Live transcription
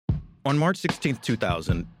On March 16,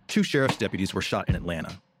 2000, two sheriff's deputies were shot in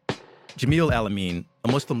Atlanta. Jamil Al-Amin,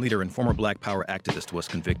 a Muslim leader and former Black Power activist, was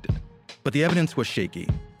convicted. But the evidence was shaky,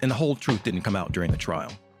 and the whole truth didn't come out during the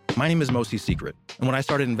trial. My name is Mosi Secret, and when I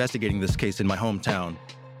started investigating this case in my hometown,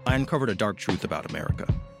 I uncovered a dark truth about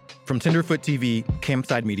America. From Tenderfoot TV,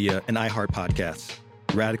 Campside Media, and iHeart Podcasts,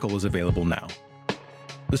 Radical is available now.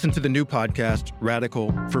 Listen to the new podcast,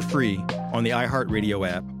 Radical, for free on the iHeartRadio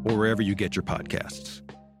app or wherever you get your podcasts.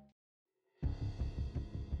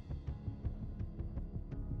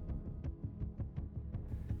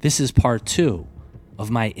 This is part 2 of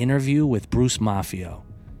my interview with Bruce Maffeo.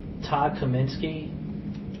 Todd Kaminsky,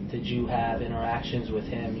 did you have interactions with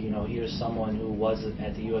him? You know, here's someone who was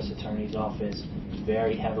at the U.S. Attorney's Office,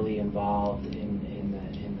 very heavily involved in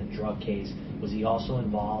the drug case. Was he also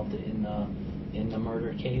involved in the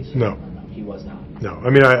murder case? No. No, he was not. No. I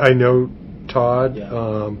mean, I know Todd.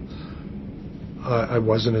 Yeah. I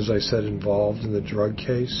wasn't, as I said, involved in the drug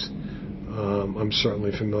case. I'm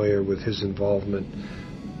certainly familiar with his involvement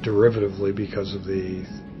derivatively because of the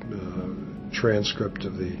transcript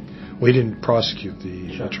of the... We didn't prosecute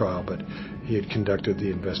the trial, but he had conducted the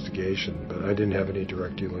investigation. But I didn't have any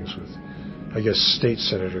direct dealings with, I guess, State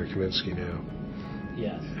Senator Kaminsky now.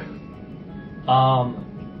 Yes.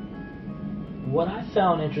 What I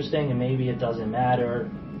found interesting, and maybe it doesn't matter,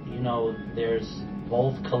 you know, there's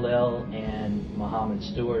both Khalil and Muhammad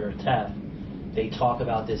Stewart, or Tef, they talk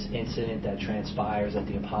about this incident that transpires at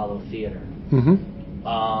the Apollo Theater. Mm-hmm.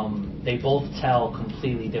 They both tell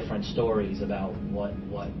completely different stories about what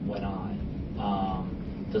went on.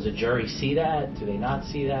 Does a jury see that? Do they not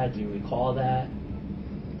see that? Do you recall that?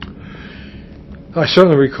 I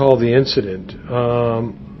certainly recall the incident.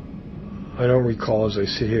 I don't recall, as I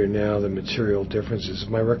sit here now, the material differences.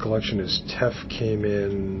 My recollection is Tef came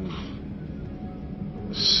in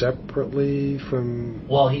separately from...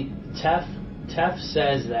 Well, Tef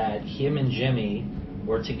says that him and Jimmy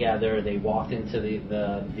were together. They walked into the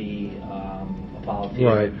Apollo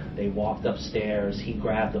Theater. Right. They walked upstairs. He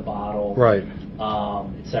grabbed the bottle. Right.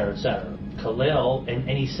 Et cetera, et cetera. Khalil, and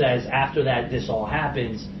he says after that this all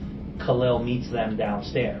happens, Khalil meets them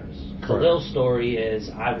downstairs. Khalil's story is,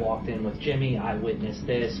 I walked in with Jimmy, I witnessed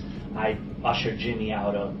this, I ushered Jimmy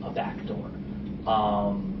out a back door.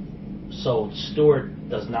 So Stewart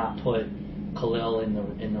does not put Khalil in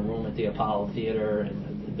the room at the Apollo Theater.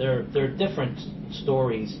 And they're different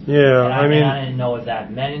stories. Yeah, and I mean, I didn't know if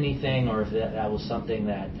that meant anything, or if that was something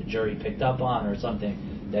that the jury picked up on, or something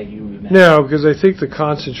that you remember. No, because I think the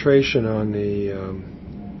concentration on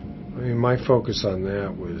my focus on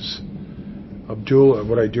that was Abdullah.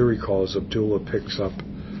 What I do recall is Abdullah picks up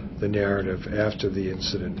the narrative after the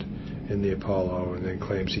incident in the Apollo, and then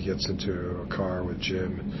claims he gets into a car with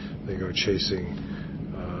Jim. They go chasing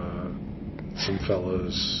some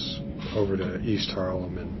fellows over to East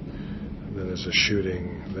Harlem, and then there's a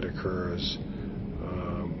shooting that occurs.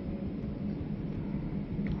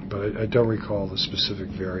 But I don't recall the specific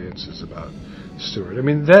variances about Stewart. I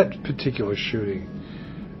mean, that particular shooting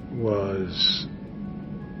was,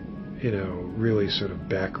 really sort of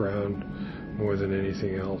background more than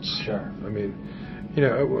anything else. Sure. I mean,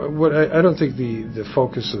 I don't think the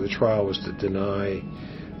focus of the trial was to deny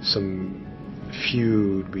some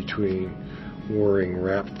feud between warring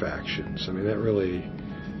rap factions. I mean, that really,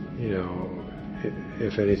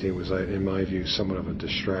 if anything, was, in my view, somewhat of a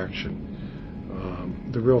distraction.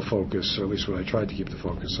 The real focus, or at least what I tried to keep the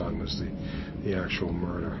focus on, was the actual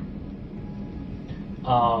murder.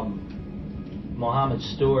 Muhammad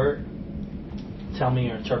Stewart, tell me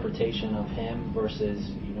your interpretation of him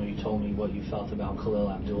versus, you told me what you felt about Khalil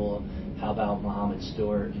Abdullah. How about Muhammad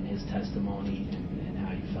Stewart and his testimony, and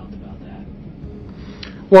how you felt about that?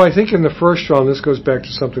 Well, I think in the first trial, and this goes back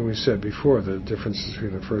to something we said before, the differences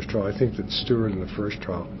between the first trial, I think that Stewart in the first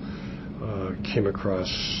trial came across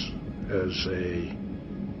as a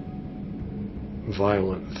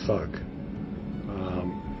violent thug,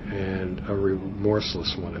 and a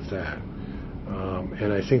remorseless one at that.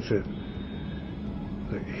 And I think that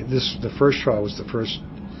the first trial was the first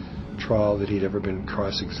trial that he'd ever been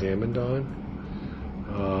cross-examined on,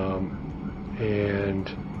 and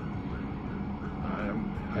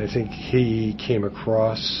I think he came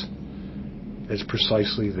across as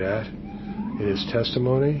precisely that in his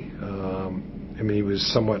testimony. He was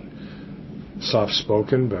somewhat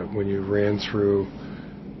soft-spoken, but when you ran through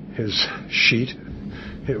his sheet,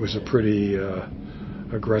 it was a pretty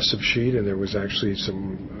aggressive sheet, and there was actually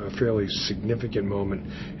a fairly significant moment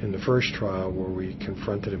in the first trial where I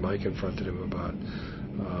confronted him about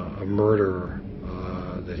a murder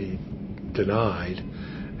that he denied,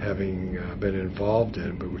 having been involved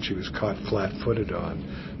in, but which he was caught flat-footed on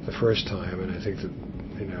the first time. And I think that,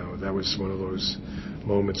 that was one of those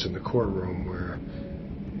moments in the courtroom where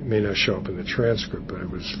it may not show up in the transcript, but it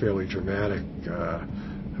was fairly dramatic.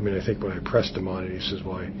 I think when I pressed him on it, he says,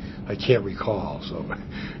 well, I can't recall. So,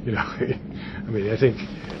 I think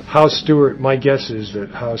House Stewart, my guess is that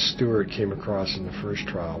how Stewart came across in the first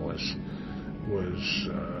trial was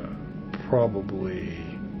probably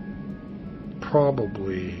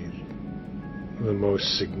the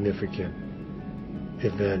most significant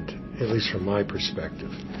event, at least from my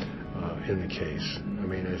perspective, in the case.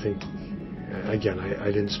 I think, again, I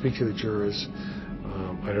didn't speak to the jurors.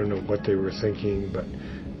 I don't know what they were thinking, but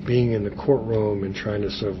being in the courtroom and trying to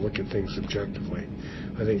sort of look at things objectively,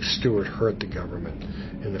 I think Stewart hurt the government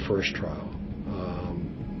in the first trial.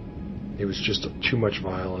 It was just too much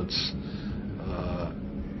violence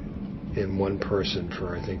in one person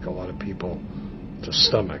for, I think, a lot of people to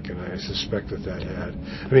stomach, and I suspect that had.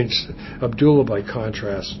 Abdullah, by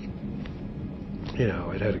contrast,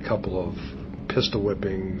 it had a couple of pistol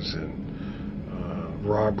whippings and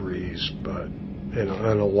robberies, and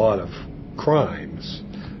a lot of crimes,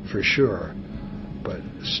 for sure. But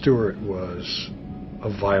Stewart was a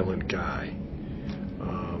violent guy,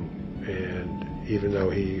 and even though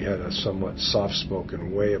he had a somewhat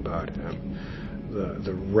soft-spoken way about him,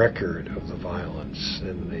 the record of the violence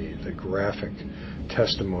and the graphic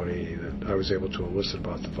testimony that I was able to elicit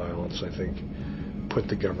about the violence, I think, put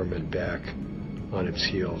the government back on its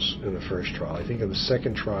heels in the first trial. I think in the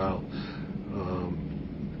second trial,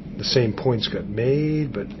 the same points got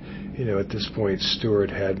made, but at this point, Stewart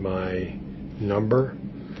had my number.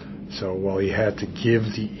 So while he had to give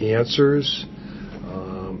the answers,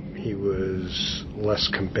 he was less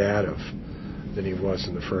combative than he was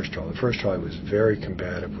in the first trial. The first trial, he was very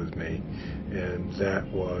combative with me, and that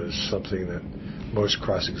was something that most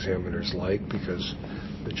cross-examiners like, because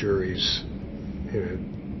the jury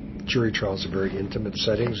trials are very intimate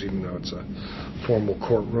settings, even though it's a formal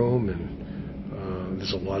courtroom, and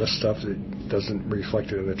there's a lot of stuff that doesn't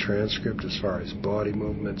reflect it in the transcript as far as body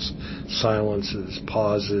movements, silences,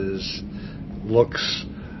 pauses, looks,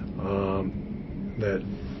 that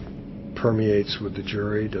permeates with the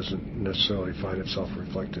jury, doesn't necessarily find itself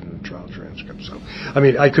reflected in the trial transcript. So,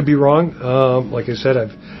 I could be wrong. Like I said,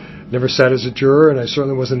 I've never sat as a juror, and I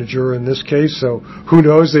certainly wasn't a juror in this case, so who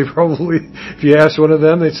knows? They probably, if you asked one of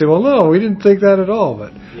them, they'd say, well, no, we didn't think that at all,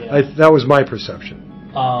 but yeah. That was my perception.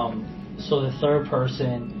 So the third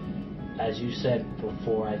person, as you said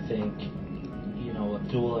before, I think,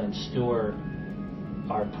 Abdullah and Stewart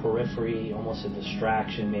are periphery, almost a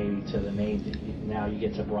distraction maybe to the main. Now you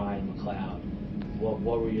get to Brian McLeod.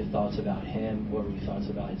 What were your thoughts about him? What were your thoughts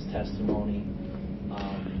about his testimony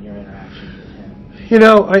and your interactions with him?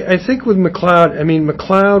 I think with McLeod,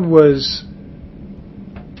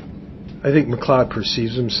 McLeod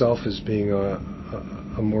perceives himself as being a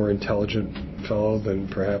more intelligent fellow than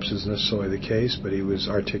perhaps is necessarily the case, but he was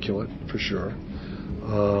articulate for sure.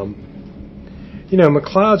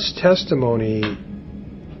 McLeod's testimony,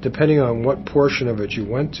 depending on what portion of it you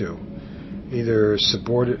went to, either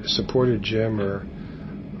supported Jim or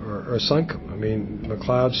sunk him.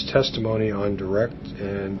 McLeod's testimony on direct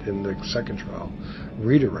and in the second trial,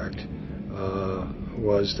 redirect,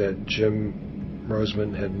 was that Jim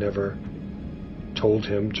Roseman had never told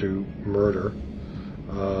him to murder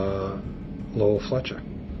Lowell Fletcher,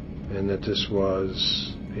 and that this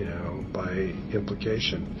was, by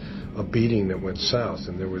implication, a beating that went south,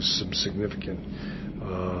 and there was some significant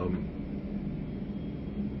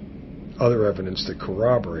other evidence that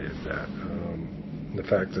corroborated that. The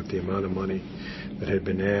fact that the amount of money that had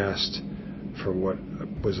been asked for what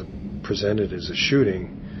was presented as a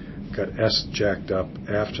shooting got jacked up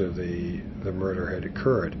after the murder had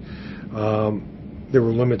occurred. There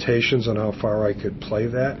were limitations on how far I could play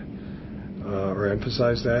that or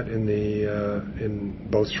emphasize that in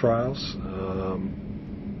both trials.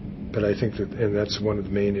 But I think and that's one of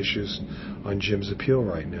the main issues on Jim's appeal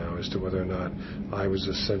right now, as to whether or not I was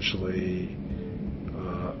essentially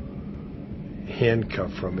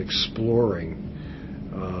handcuffed from exploring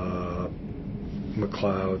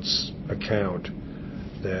McLeod's account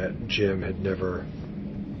that Jim had never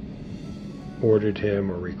ordered him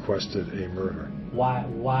or requested a murder.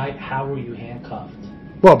 Why? How were you handcuffed?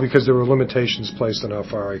 Well, because there were limitations placed on how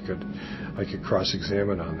far I could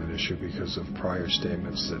cross-examine on that issue because of prior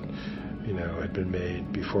statements that had been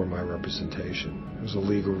made before my representation. It was a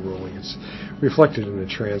legal ruling. It's reflected in the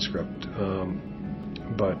transcript,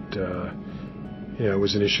 but it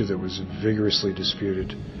was an issue that was vigorously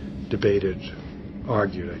disputed, debated,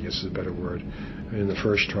 argued, I guess is a better word, in the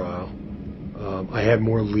first trial. I had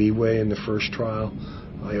more leeway in the first trial.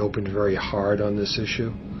 I opened very hard on this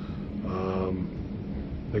issue.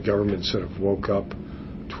 The government sort of woke up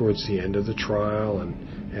towards the end of the trial and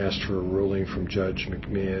asked for a ruling from Judge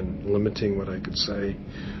McMahon limiting what I could say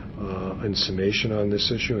in summation on this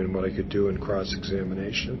issue and what I could do in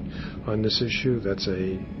cross-examination on this issue. That's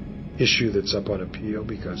a issue that's up on appeal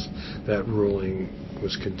because that ruling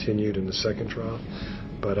was continued in the second trial.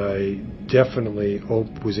 But I definitely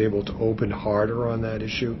was able to open harder on that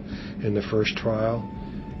issue in the first trial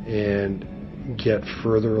and get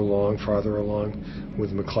farther along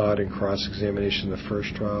with McLeod in cross-examination in the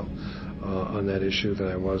first trial on that issue than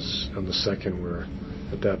I was on the second, where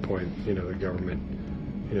at that point, the government,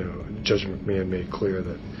 Judge McMahon made clear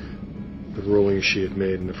that the ruling she had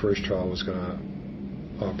made in the first trial was going to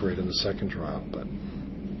operate in the second trial. But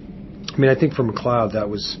I think for McLeod,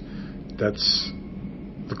 that's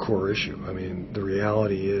the core issue. The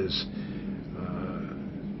reality is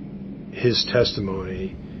his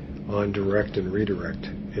testimony on direct and redirect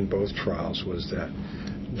in both trials was that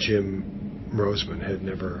Jim Roseman had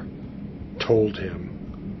never told him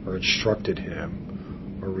or instructed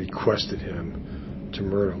him or requested him to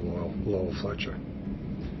murder Lowell Fletcher.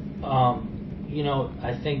 I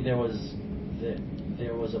think there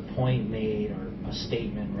was a point made or a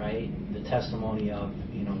statement, right? The testimony of,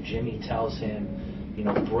 Jimmy tells him,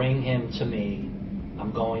 bring him to me.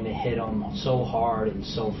 I'm going to hit him so hard and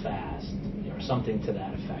so fast, or something to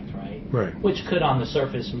that effect, right? Right. Which could, on the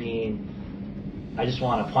surface, mean I just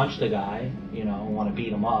want to punch the guy, want to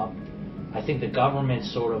beat him up. I think the government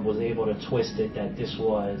sort of was able to twist it that this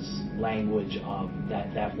was language of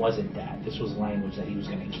that wasn't that. This was language that he was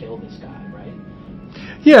going to kill this guy, right?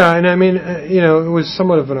 Yeah, and it was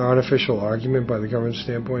somewhat of an artificial argument by the government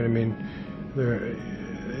standpoint.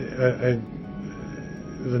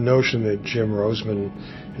 The notion that Jim Roseman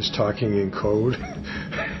is talking in code,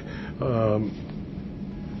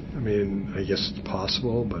 I guess it's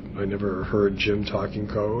possible, but I never heard Jim talking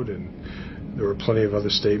code, and there were plenty of other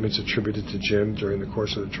statements attributed to Jim during the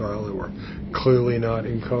course of the trial that were clearly not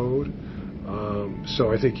in code.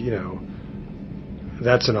 So I think,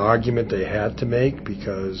 that's an argument they had to make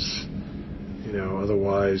because,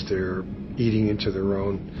 otherwise they're eating into their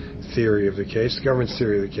own theory of the case. The government's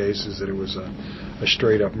theory of the case is that it was a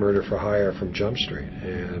straight-up murder for hire from Jump Street,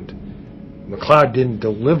 and McLeod didn't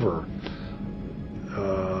deliver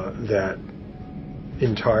that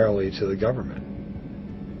entirely to the government.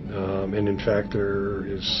 And in fact, there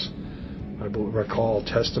is, I recall,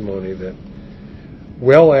 testimony that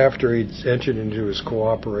well after he'd entered into his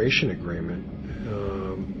cooperation agreement,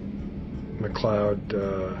 McLeod,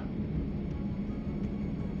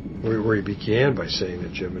 where he began by saying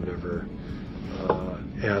that Jim had never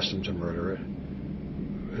asked him to murder it,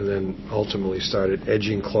 and then ultimately started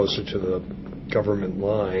edging closer to the government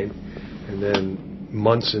line, and then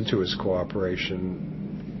months into his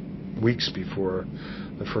cooperation, weeks before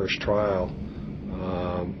the first trial,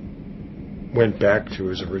 went back to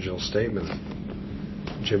his original statement.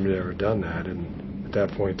 Jim had never done that, and at that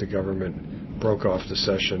point the government broke off the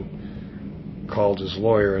session, called his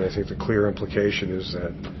lawyer, and I think the clear implication is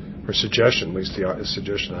that, or suggestion, at least the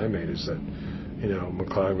suggestion I made, is that,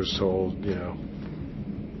 McLeod was told,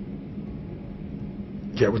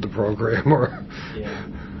 get with the program or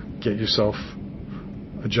get yourself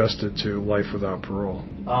adjusted to life without parole.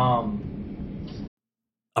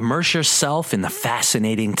 Immerse yourself in the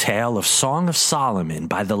fascinating tale of Song of Solomon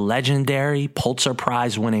by the legendary Pulitzer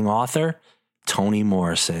Prize-winning author Toni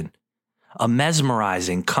Morrison, a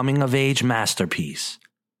mesmerizing coming-of-age masterpiece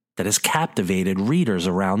that has captivated readers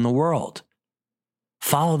around the world.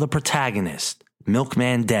 Follow the protagonist,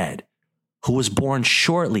 Milkman Dead, who was born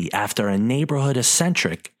shortly after a neighborhood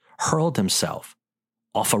eccentric hurled himself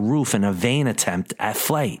off a roof in a vain attempt at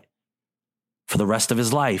flight. For the rest of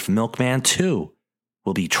his life, Milkman, too,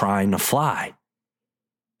 will be trying to fly.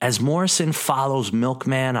 As Morrison follows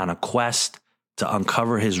Milkman on a quest to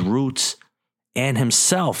uncover his roots and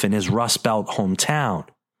himself in his Rust Belt hometown,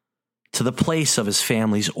 to the place of his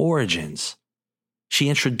family's origins, she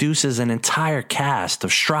introduces an entire cast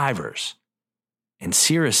of strivers and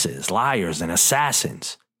seeresses, liars, and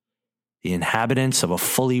assassins, the inhabitants of a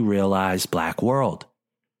fully realized black world.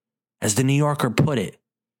 As the New Yorker put it,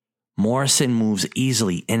 Morrison moves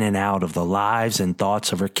easily in and out of the lives and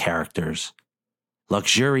thoughts of her characters,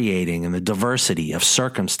 luxuriating in the diversity of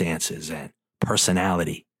circumstances and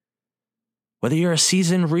personality. Whether you're a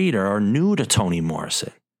seasoned reader or new to Toni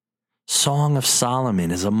Morrison, Song of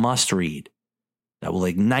Solomon is a must-read that will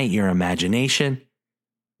ignite your imagination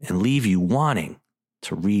and leave you wanting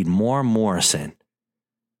to read more Morrison.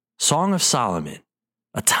 Song of Solomon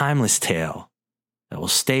A timeless tale that will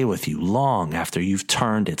stay with you long after you've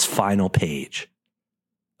turned its final page.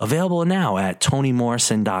 Available now at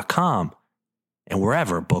TonyMorrison.com and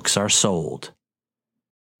wherever books are sold.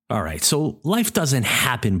 All right, so life doesn't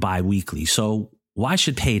happen bi-weekly, so why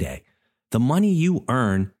should payday? The money you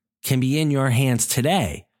earn can be in your hands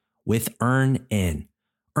today with EarnIn.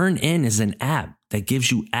 EarnIn is an app that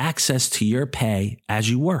gives you access to your pay as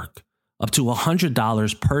you work, up to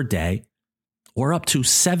 $100 per day or up to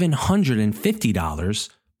 $750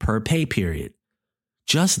 per pay period.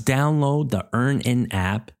 Just download the EarnIn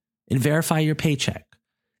app and verify your paycheck.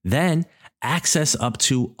 Then access up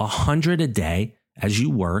to $100 a day as you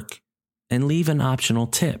work and leave an optional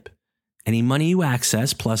tip. Any money you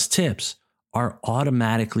access plus tips are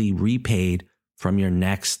automatically repaid from your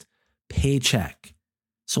next paycheck.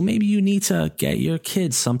 So maybe you need to get your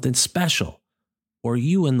kids something special, or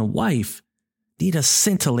you and the wife need a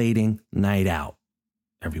scintillating night out,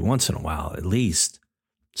 every once in a while at least.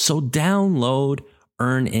 So download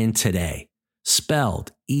EarnIn today,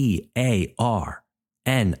 spelled EARNIN,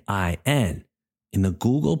 in the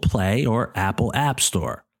Google Play or Apple App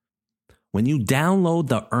Store. When you download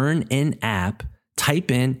the EarnIn app,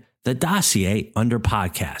 type in the dossier under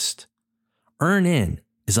podcast. EarnIn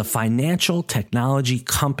is a financial technology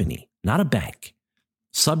company, not a bank.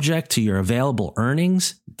 Subject to your available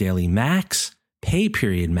earnings, daily max, pay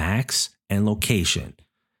period max, and location.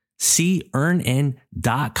 See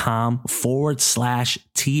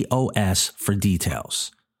earnin.com/TOS for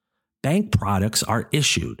details. Bank products are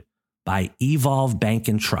issued by Evolve Bank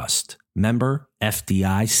and Trust, member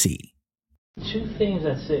FDIC. Two things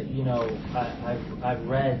that I've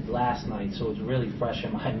read last night, so it's really fresh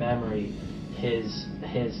in my memory. His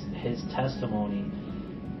testimony.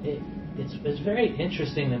 It's very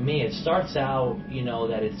interesting to me. It starts out,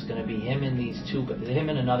 that it's going to be him and him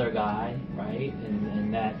and another guy, right?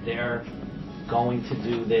 And that they're going to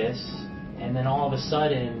do this, and then all of a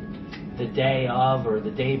sudden, the day of or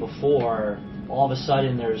the day before, all of a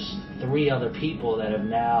sudden there's 3 other people that have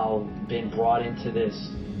now been brought into this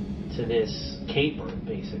caper,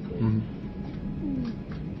 basically. Mm-hmm.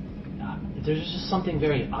 There's just something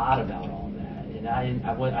very odd about all that, and I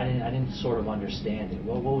didn't sort of understand it.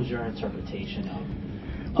 What was your interpretation of?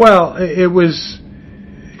 Well, it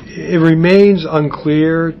remains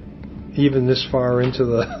unclear, even this far into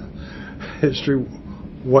the history,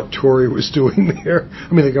 what Tory was doing there.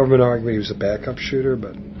 I mean, the government argued he was a backup shooter,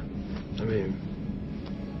 but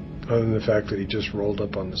other than the fact that he just rolled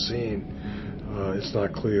up on the scene, it's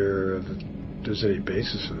not clear that there's any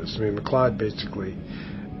basis for this. I mean, McLeod basically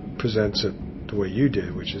presents it the way you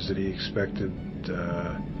did, which is that he expected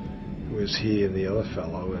it was he and the other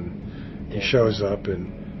fellow, and he shows up,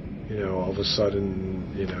 and all of a sudden,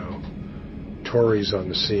 Tory's on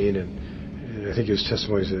the scene, and I think his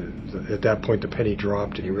testimony is that at that point the penny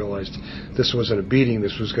dropped, and he realized this wasn't a beating,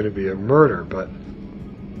 this was going to be a murder. But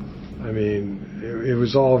it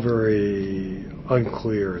was all very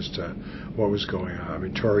unclear as to what was going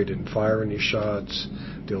on. Tory didn't fire any shots.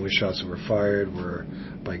 The only shots that were fired were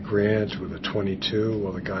by Grant with a .22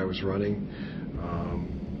 while the guy was running.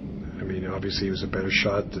 Obviously he was a better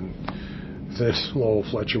shot than Lowell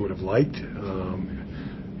Fletcher would have liked.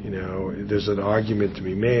 There's an argument to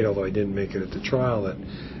be made, although I didn't make it at the trial, that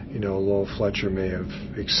Lowell Fletcher may have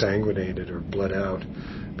exsanguinated or bled out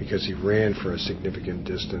because he ran for a significant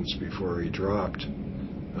distance before he dropped.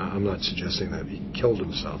 I'm not suggesting that he killed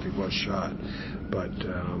himself. He was shot. But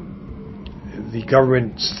the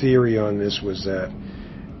government's theory on this was that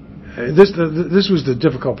this was the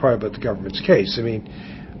difficult part about the government's case.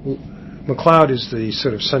 McLeod is the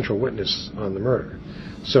sort of central witness on the murder.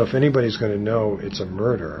 So if anybody's going to know it's a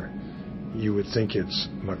murder, you would think it's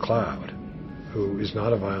McLeod, who is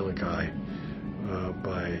not a violent guy,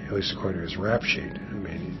 at least according to his rap sheet.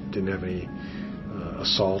 He didn't have any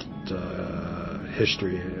assault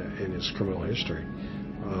history in his criminal history.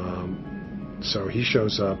 So he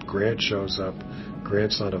shows up, Grant shows up.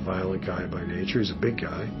 Grant's not a violent guy by nature. He's a big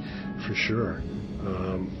guy, for sure.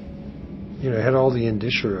 Had all the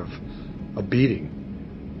indicia of a beating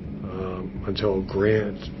until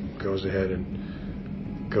Grant goes ahead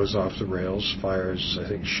and goes off the rails, fires, I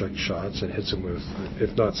think, 6 shots, and hits him with,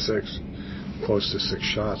 if not 6, close to 6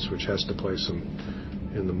 shots, which has to place him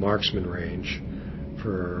in the marksman range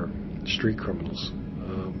for street criminals.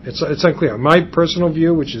 It's unclear. My personal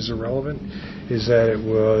view, which is irrelevant, is that it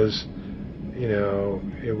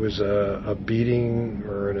was a beating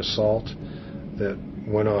or an assault that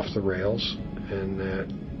went off the rails, and that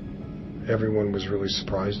everyone was really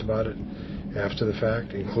surprised about it after the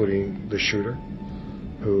fact, including the shooter,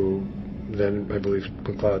 who then I believe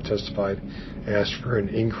McLeod testified, asked for an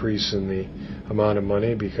increase in the amount of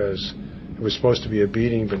money because it was supposed to be a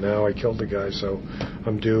beating, but now I killed the guy, so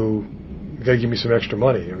I'm due. You got to give me some extra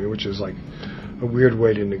money. I mean, which is like a weird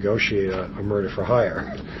way to negotiate a murder for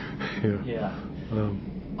hire. You know? Yeah.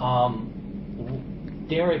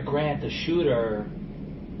 Derek Grant, the shooter,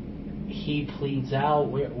 he pleads out.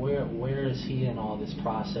 Where is he in all this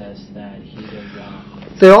process that he did?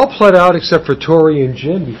 They all pled out except for Tory and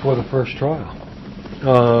Jim before the first trial.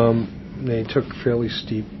 They took fairly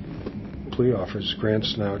steep plea offers.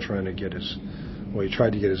 Grant's now trying to get his. Well, he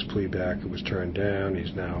tried to get his plea back. It was turned down.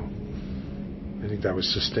 He's now. I think that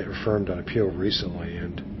was affirmed on appeal recently,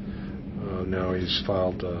 and now he's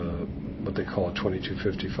filed what they call a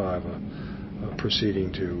 2255, a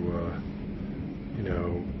proceeding to,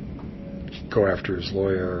 go after his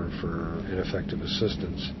lawyer for ineffective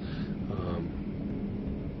assistance.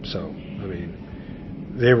 So, I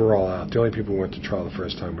mean, they were all out. The only people who went to trial the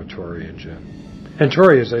first time were Tory and Jim. And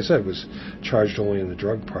Tory, as I said, was charged only in the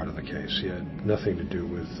drug part of the case. He had nothing to do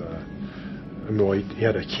with. He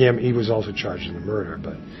had he was also charged in the murder,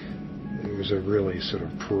 but it was a really sort of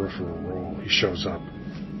peripheral role. He shows up.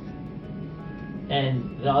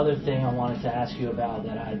 And the other thing I wanted to ask you about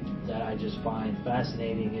that I just find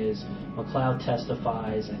fascinating is McLeod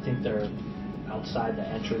testifies. I think they're outside the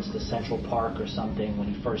entrance to Central Park or something when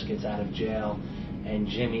he first gets out of jail, and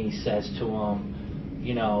Jimmy says to him,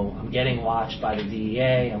 I'm getting watched by the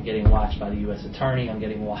DEA, I'm getting watched by the U.S. Attorney, I'm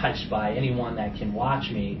getting watched by anyone that can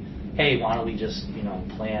watch me. Hey, why don't we just,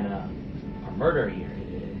 plan a murder here?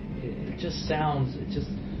 It just sounds,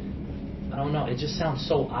 I don't know, it just sounds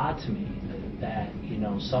so odd to me that,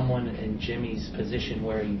 someone in Jimmy's position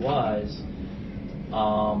where he was,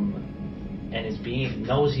 and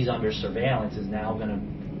knows he's under surveillance is now going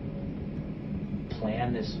to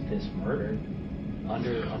plan this murder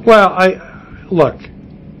under. Well, look,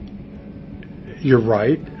 you're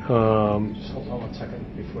right. Just hold on 1 second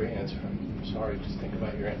before you answer. I'm sorry, just think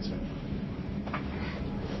about your answer.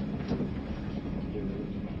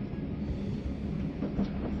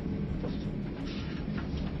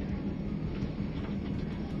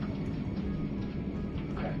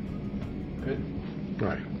 Okay. Good.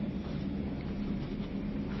 Right.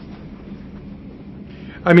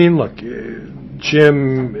 I mean, look,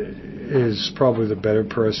 Jim is probably the better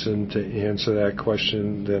person to answer that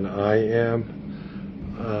question than I am.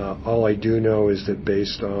 All I do know is that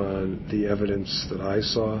based on the evidence that I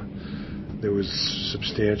saw, there was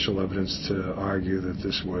substantial evidence to argue that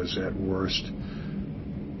this was, at worst,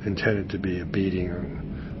 intended to be a beating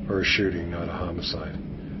or a shooting, not a homicide.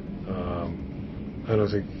 I don't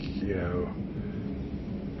think,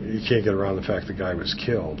 you can't get around the fact the guy was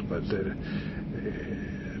killed, but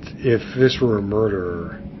if this were a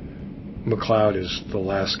murder, McLeod is the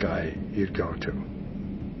last guy you'd go to.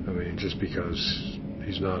 I mean, just because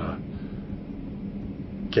he's not a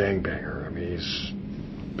gangbanger. I mean, he's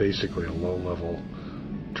basically a low-level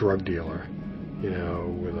drug dealer,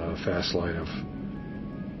 with a fast line of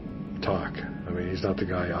talk. I mean, he's not the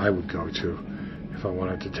guy I would go to if I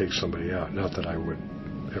wanted to take somebody out. Not that I would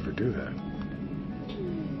ever do that.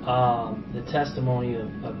 The testimony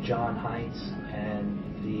of John Heinz and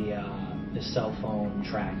the cell phone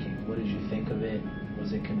tracking. What did you think of it?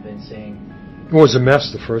 Was it convincing? It was a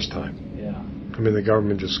mess the first time. Yeah. I mean, the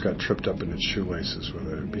government just got tripped up in its shoelaces with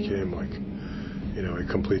it. It became like, a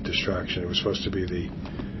complete distraction. It was supposed to be the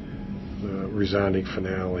resounding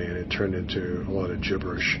finale, and it turned into a lot of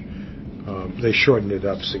gibberish. They shortened it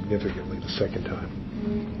up significantly the second time.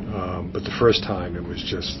 But the first time, it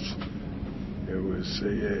was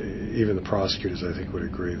even the prosecutors, I think, would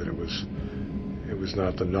agree that it was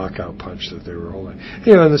not the knockout punch that they were holding.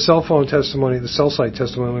 And the cell phone testimony, the cell site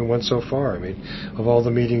testimony went so far. I mean, of all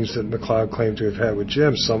the meetings that McLeod claimed to have had with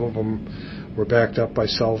Jim, some of them were backed up by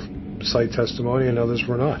cell site testimony and others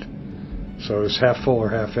were not. So it was half full or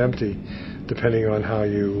half empty, depending on how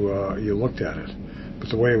you looked at it. But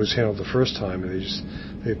the way it was handled the first time, they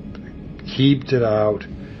heaved it out.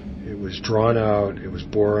 It was drawn out. It was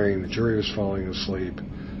boring. The jury was falling asleep.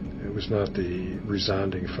 It was not the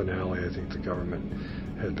resounding finale I think the government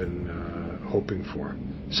had been hoping for.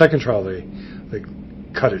 Second trial, they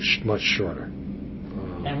cut it much shorter.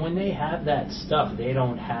 And when they have that stuff, they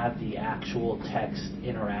don't have the actual text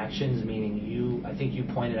interactions, meaning I think you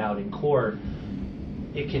pointed out in court,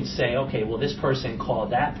 it can say, okay, well, this person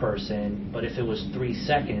called that person, but if it was 3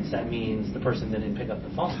 seconds, that means the person didn't pick up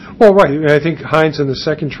the phone. Well, right. I think Heinz in the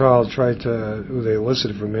second trial they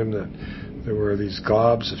elicited from him that there were these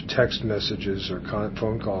gobs of text messages or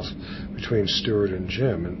phone calls between Stewart and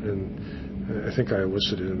Jim. And I think I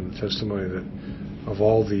elicited in the testimony that of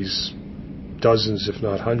all these dozens, if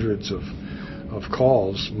not hundreds, of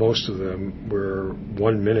calls. Most of them were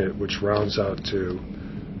 1 minute, which rounds out to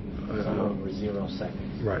over 0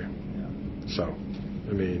 seconds. right. Yeah. So,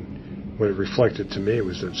 I mean, what it reflected to me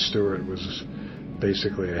was that Stewart was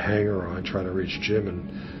basically a hanger-on trying to reach Jim and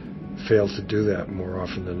failed to do that more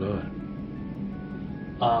often than not.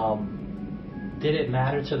 Did it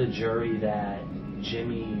matter to the jury that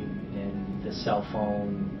Jimmy and the cell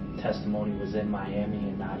phone testimony was in Miami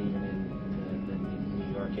and not even in the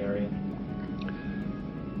New York area?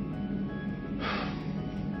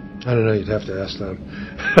 I don't know. You'd have to ask them.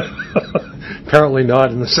 Apparently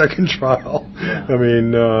not in the second trial. Yeah. I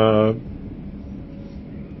mean,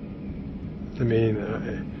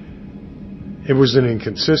 it was an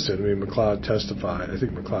inconsistent. I mean, McLeod testified. I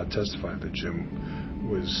think McLeod testified that Jim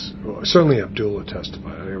was, well, certainly Abdullah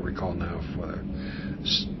testified. I don't recall now whether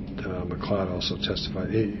McLeod also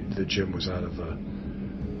testified that Jim was out of the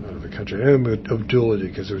country. And Abdullah did,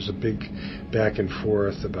 because there was a big back and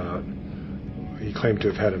forth about. He claimed to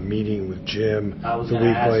have had a meeting with Jim. I was the going to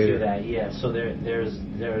week ask later. you that. Yeah. So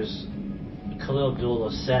there's Khalil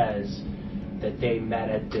Abdullah says that they met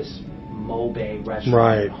at this Mobay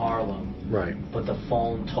restaurant in Harlem. Right. But the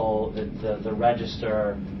phone told the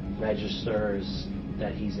register registers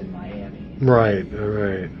that he's in Miami. Right.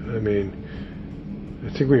 I mean,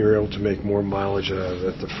 I think we were able to make more mileage out of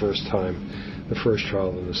it the first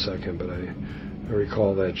trial than the second. But I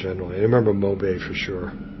recall that generally. I remember Mobay for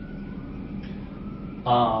sure.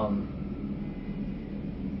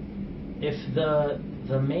 If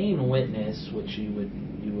the main witness, which you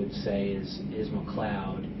would say is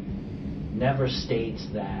McLeod, never states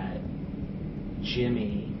that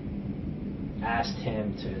Jimmy asked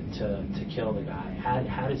him to kill the guy,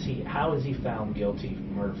 how is he found guilty for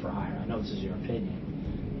murder for hire? I know this is your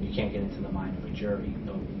opinion. You can't get into the mind of a jury.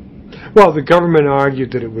 Well, the government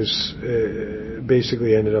argued that it was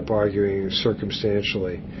basically ended up arguing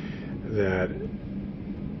circumstantially that,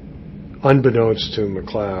 unbeknownst to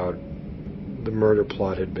McLeod, the murder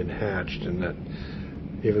plot had been hatched, and that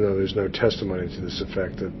even though there's no testimony to this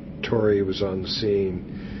effect, that Torrey was on the scene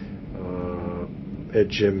at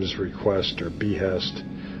Jim's request or behest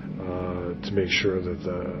to make sure that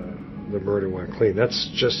the murder went clean. That's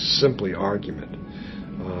just simply argument.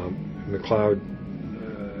 McLeod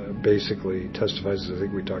basically testifies, as I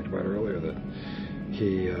think we talked about earlier, that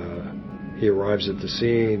he arrives at the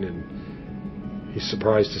scene and he's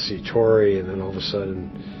surprised to see Torrey, and then all of a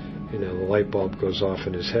sudden, the light bulb goes off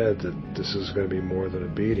in his head that this is going to be more than a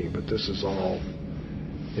beating. But this is all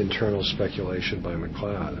internal speculation by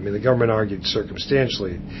McLeod. I mean, the government argued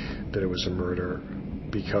circumstantially that it was a murder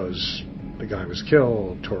because the guy was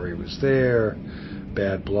killed, Torrey was there,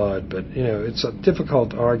 bad blood. But, it's a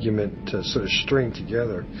difficult argument to sort of string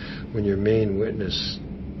together when your main witness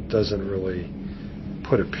doesn't really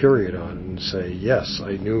put a period on and say, yes,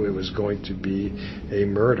 I knew it was going to be a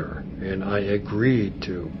murder, and I agreed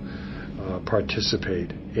to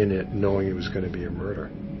participate in it knowing it was going to be a murder.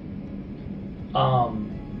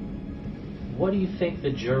 What do you think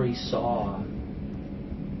the jury saw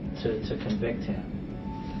to convict him?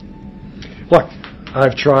 Look,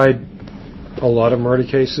 I've tried a lot of murder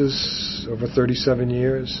cases over 37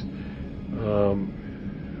 years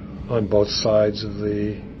on both sides of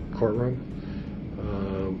the courtroom.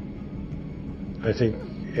 I think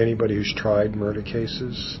anybody who's tried murder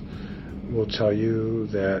cases will tell you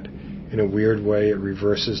that in a weird way it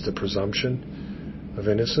reverses the presumption of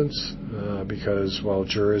innocence, because while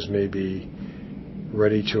jurors may be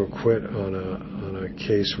ready to acquit on a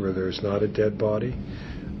case where there's not a dead body,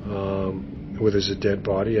 where there's a dead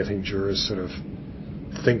body, I think jurors sort of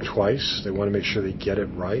think twice. They want to make sure they get it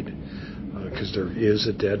right, because there is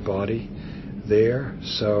a dead body there.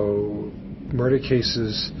 So murder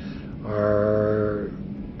cases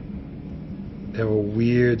have a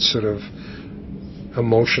weird sort of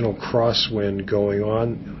emotional crosswind going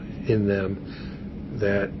on in them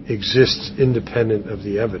that exists independent of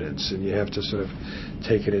the evidence, and you have to sort of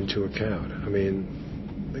take it into account. I mean,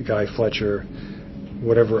 the guy Fletcher,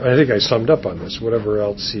 whatever, I think I summed up on this, whatever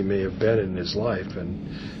else he may have been in his life, and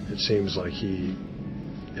it seems like he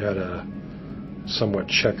had a somewhat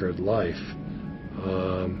checkered life.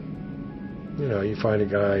 You find a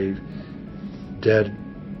guy dead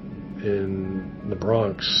in the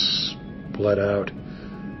Bronx, bled out,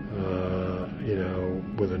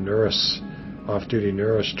 with a nurse, off-duty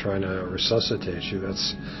nurse trying to resuscitate you.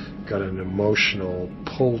 That's got an emotional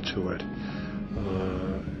pull to it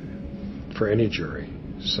for any jury.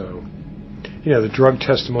 So, the drug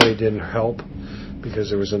testimony didn't help because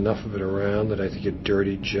there was enough of it around that I think it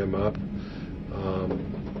dirtied Jim up.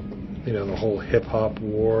 The whole hip-hop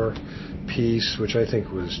war piece, which I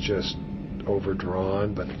think was just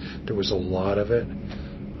overdrawn, but there was a lot of it.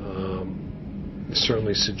 It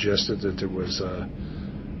certainly suggested that there was a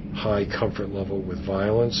high comfort level with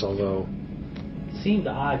violence, although... It seemed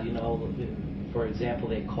odd, for example,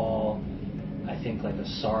 they call, I think, like a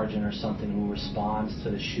sergeant or something who responds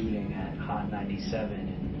to the shooting at Hot 97,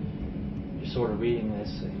 and you're sort of reading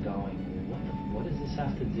this and going, what does this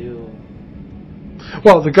have to do?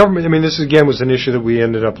 Well, the government, this again was an issue that we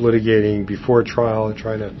ended up litigating before trial and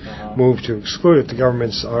trying to move to exclude it. The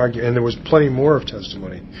government's argument, and there was plenty more of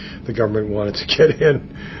testimony the government wanted to get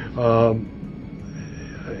in.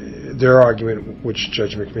 Their argument, which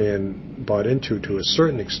Judge McMahon bought into to a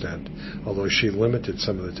certain extent, although she limited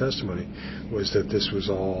some of the testimony, was that this was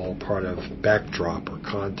all part of backdrop or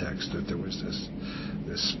context, that there was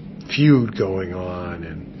this feud going on,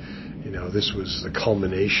 and this was the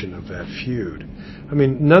culmination of that feud.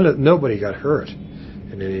 Nobody got hurt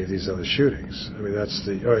in any of these other shootings. That's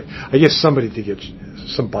I guess somebody did get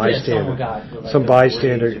some bystander, some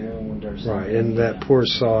bystander, right? And that poor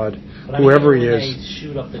sod, but whoever he when is. they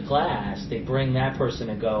shoot up the glass, they bring that person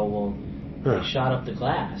and go, well, they shot up the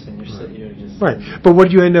glass, and you're just right. But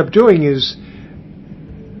what you end up doing is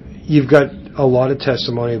you've got a lot of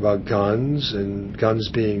testimony about guns and guns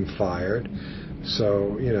being fired.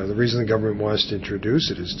 So, the reason the government wants to introduce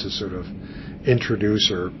it is to sort of introduce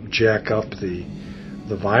or jack up the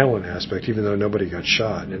violent aspect, even though nobody got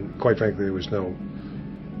shot. And quite frankly, there was no...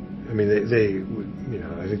 I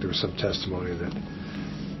think there was some testimony that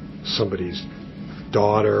somebody's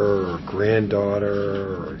daughter or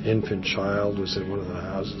granddaughter or infant child was in one of the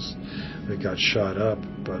houses that got shot up.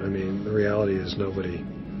 But, the reality is nobody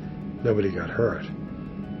got hurt.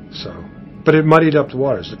 So, but it muddied up the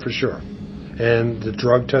waters, for sure. And the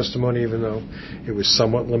drug testimony, even though it was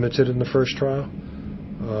somewhat limited in the first trial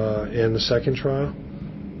and the second trial,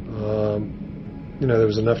 there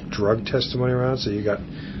was enough drug testimony around, so you got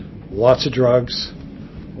lots of drugs,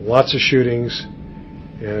 lots of shootings,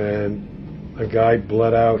 and a guy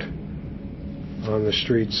bled out on the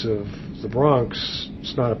streets of the Bronx.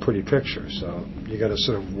 It's not a pretty picture, so you got to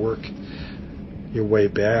sort of work your way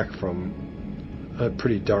back from a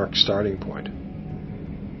pretty dark starting point.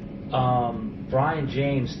 Brian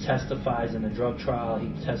James testifies in the drug trial. He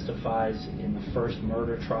testifies in the first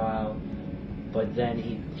murder trial, but then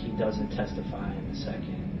he doesn't testify in the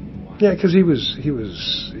second. Why? Yeah, because he was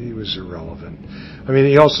irrelevant.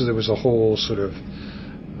 There was a whole sort of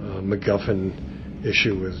MacGuffin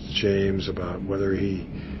issue with James about whether he.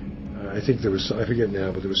 I forget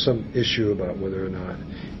now, but there was some issue about whether or not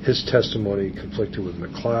his testimony conflicted with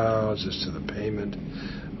McLeod's as to the payment.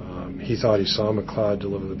 He thought he saw McLeod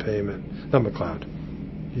deliver the payment. Not McLeod.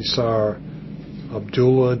 He saw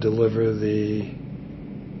Abdullah deliver the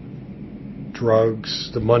drugs,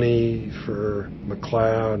 the money for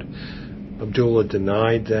McLeod. Abdullah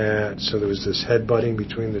denied that, so there was this headbutting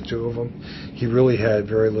between the two of them. He really had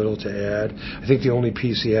very little to add. I think the only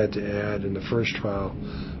piece he had to add in the first trial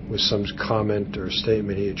was some comment or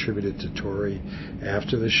statement he attributed to Tory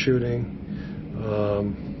after the shooting.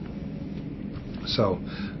 So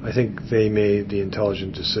I think they made the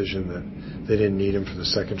intelligent decision that they didn't need him for the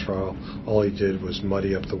second trial. All he did was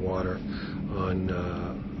muddy up the water on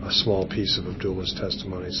a small piece of Abdullah's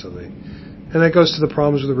testimony. And that goes to the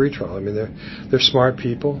problems with the retrial. They're smart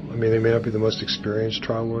people. They may not be the most experienced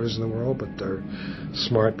trial lawyers in the world, but they're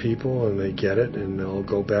smart people, and they get it, and they'll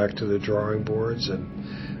go back to the drawing boards and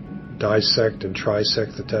dissect and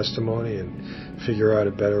trisect the testimony and figure out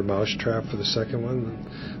a better mousetrap for the second one.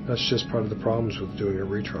 That's just part of the problems with doing a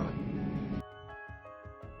retrial.